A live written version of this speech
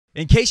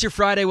In case your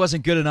Friday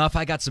wasn't good enough,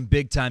 I got some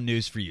big-time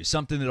news for you.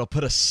 Something that'll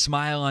put a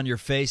smile on your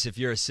face if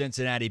you're a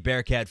Cincinnati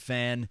Bearcat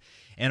fan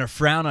and a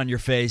frown on your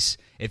face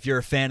if you're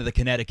a fan of the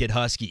Connecticut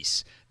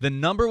Huskies. The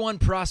number one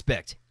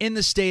prospect in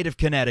the state of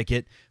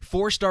Connecticut,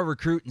 four-star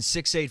recruit and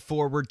 6'8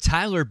 forward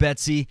Tyler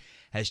Betsey,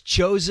 has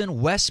chosen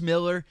Wes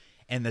Miller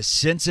and the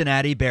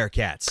Cincinnati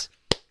Bearcats.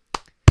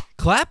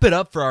 Clap it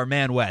up for our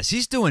man Wes.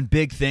 He's doing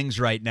big things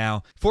right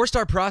now.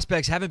 Four-star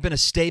prospects haven't been a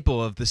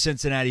staple of the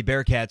Cincinnati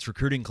Bearcats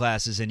recruiting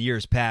classes in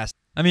years past.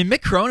 I mean,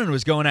 Mick Cronin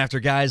was going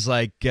after guys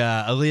like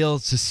Alil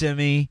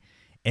Sissimi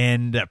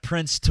and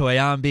Prince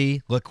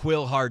Toyambi,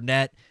 Laquil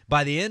Hardnett.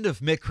 By the end of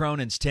Mick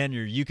Cronin's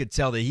tenure, you could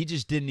tell that he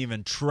just didn't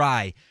even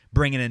try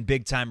bringing in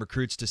big-time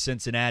recruits to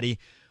Cincinnati.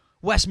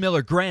 Wes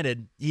Miller,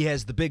 granted, he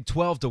has the Big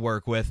 12 to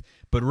work with,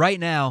 but right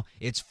now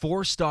it's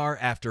four-star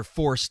after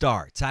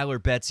four-star. Tyler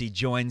Betsey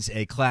joins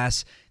a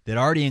class that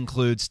already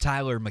includes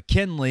Tyler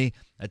McKinley,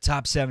 a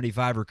top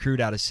 75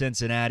 recruit out of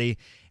Cincinnati,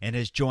 and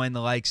has joined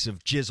the likes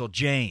of Jizzle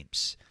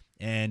James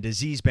and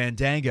Aziz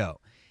Bandango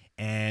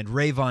and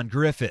Rayvon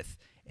Griffith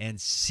and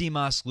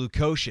Simas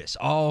Lukosius,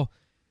 all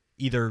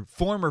either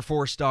former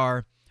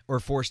four-star or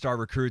four-star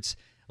recruits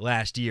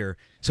last year.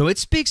 So it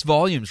speaks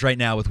volumes right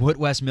now with what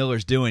Wes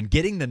Miller's doing,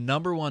 getting the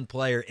number one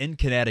player in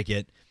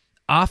Connecticut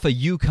off a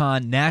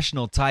Uconn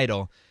national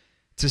title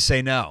to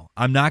say, no,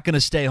 I'm not going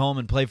to stay home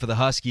and play for the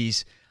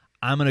Huskies.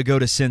 I'm going to go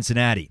to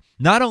Cincinnati.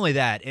 Not only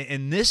that,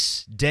 in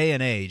this day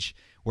and age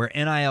where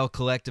NIL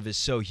Collective is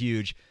so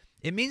huge,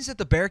 it means that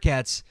the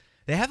Bearcats,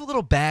 they have a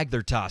little bag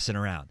they're tossing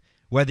around.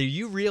 Whether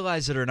you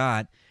realize it or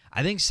not,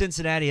 I think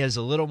Cincinnati has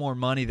a little more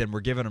money than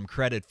we're giving them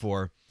credit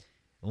for.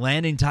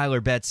 Landing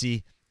Tyler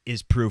Betsey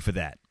is proof of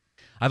that.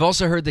 I've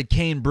also heard that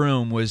Kane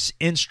Broom was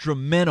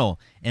instrumental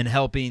in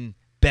helping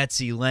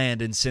Betsey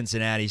land in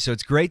Cincinnati, so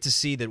it's great to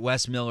see that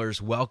Wes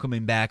Miller's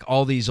welcoming back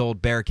all these old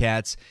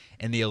Bearcats,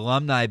 and the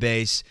alumni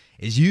base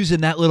is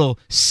using that little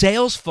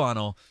sales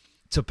funnel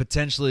to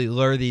potentially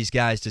lure these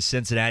guys to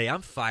Cincinnati.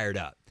 I'm fired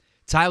up.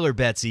 Tyler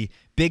Betsey,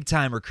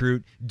 big-time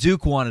recruit.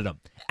 Duke wanted him.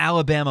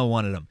 Alabama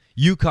wanted him.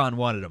 Uconn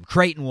wanted him.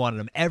 Creighton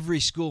wanted him. Every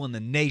school in the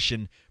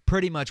nation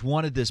pretty much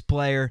wanted this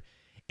player,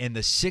 and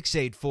the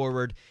 6'8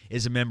 forward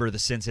is a member of the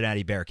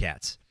Cincinnati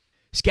Bearcats.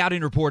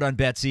 Scouting report on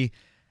Betsey.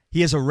 He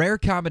has a rare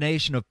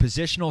combination of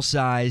positional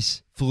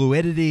size,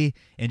 fluidity,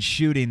 and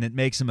shooting that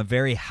makes him a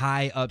very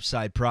high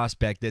upside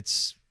prospect.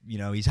 That's,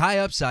 he's high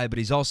upside, but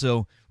he's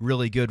also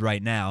really good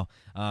right now.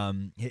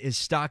 His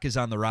stock is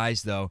on the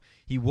rise, though.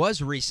 He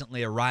was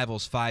recently a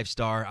Rivals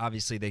 5-star.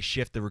 Obviously, they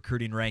shift the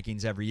recruiting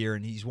rankings every year,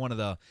 and he's one of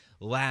the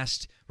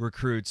last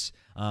recruits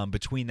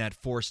between that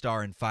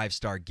 4-star and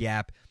 5-star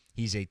gap.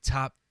 He's a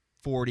top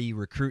 40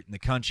 recruit in the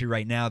country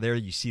right now. There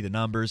you see the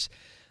numbers.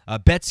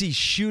 Betsey's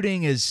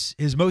shooting is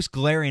his most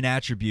glaring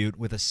attribute,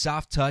 with a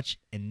soft touch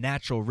and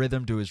natural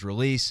rhythm to his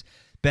release.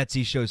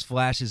 Betsey shows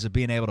flashes of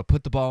being able to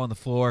put the ball on the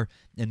floor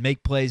and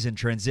make plays in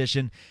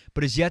transition,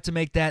 but has yet to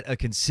make that a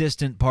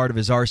consistent part of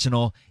his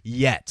arsenal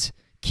yet.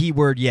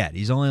 Keyword yet.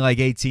 He's only like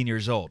 18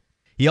 years old.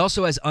 He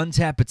also has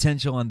untapped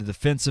potential on the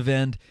defensive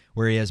end,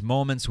 where he has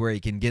moments where he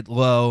can get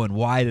low and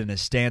wide in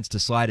his stance to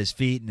slide his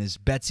feet, and as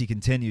Betsey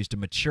continues to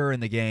mature in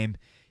the game,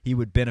 he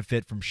would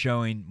benefit from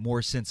showing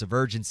more sense of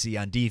urgency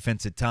on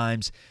defense at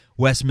times.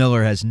 Wes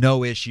Miller has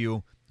no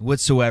issue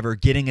whatsoever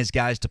getting his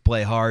guys to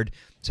play hard,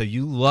 so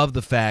you love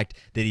the fact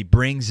that he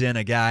brings in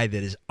a guy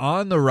that is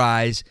on the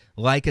rise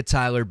like a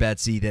Tyler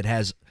Betsey that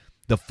has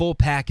the full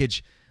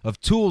package of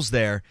tools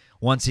there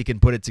once he can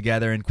put it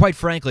together. And quite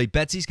frankly,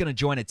 Betsey's going to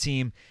join a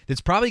team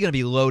that's probably going to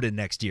be loaded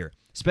next year,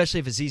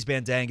 especially if Aziz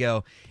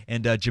Bandango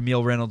and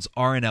Jameel Reynolds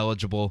are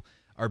ineligible,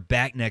 are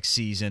back next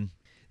season.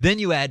 Then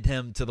you add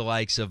him to the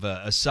likes of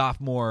a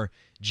sophomore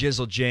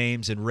Jizzle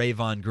James and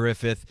Rayvon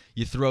Griffith.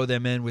 You throw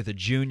them in with a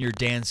junior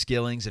Dan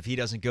Skillings if he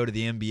doesn't go to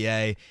the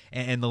NBA,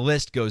 and the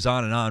list goes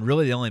on and on.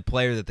 Really, the only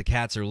player that the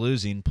Cats are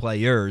losing,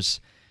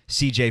 players,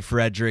 C.J.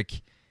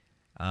 Frederick,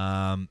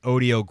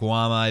 Odio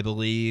Guama, I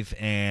believe,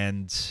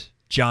 and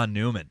John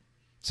Newman.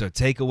 So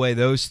take away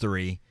those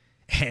three,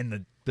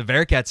 and the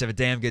Bearcats have a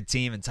damn good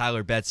team, and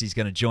Tyler Betsey's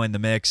going to join the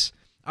mix.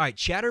 All right,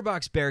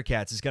 Chatterbox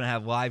Bearcats is going to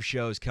have live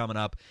shows coming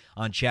up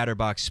on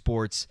Chatterbox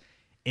Sports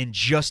in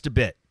just a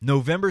bit.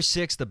 November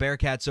 6th, the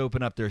Bearcats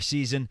open up their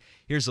season.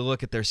 Here's a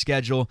look at their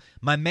schedule.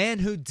 My man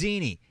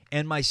Houdini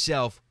and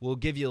myself will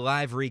give you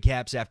live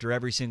recaps after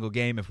every single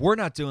game. If we're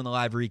not doing the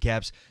live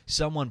recaps,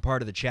 someone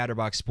part of the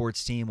Chatterbox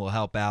Sports team will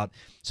help out.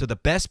 So the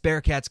best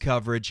Bearcats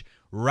coverage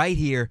right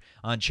here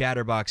on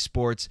Chatterbox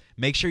Sports.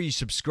 Make sure you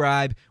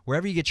subscribe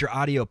wherever you get your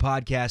audio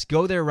podcast.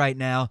 Go there right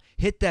now.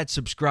 Hit that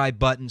subscribe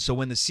button so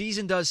when the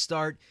season does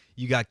start,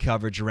 you got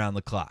coverage around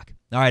the clock.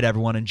 All right,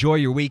 everyone, enjoy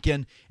your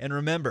weekend. And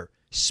remember,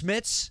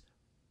 Smits,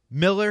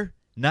 Miller,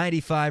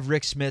 95,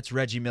 Rick Smits,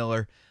 Reggie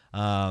Miller.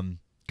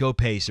 Go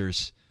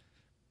Pacers.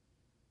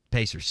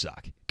 Pacers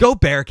suck. Go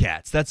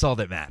Bearcats. That's all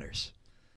that matters.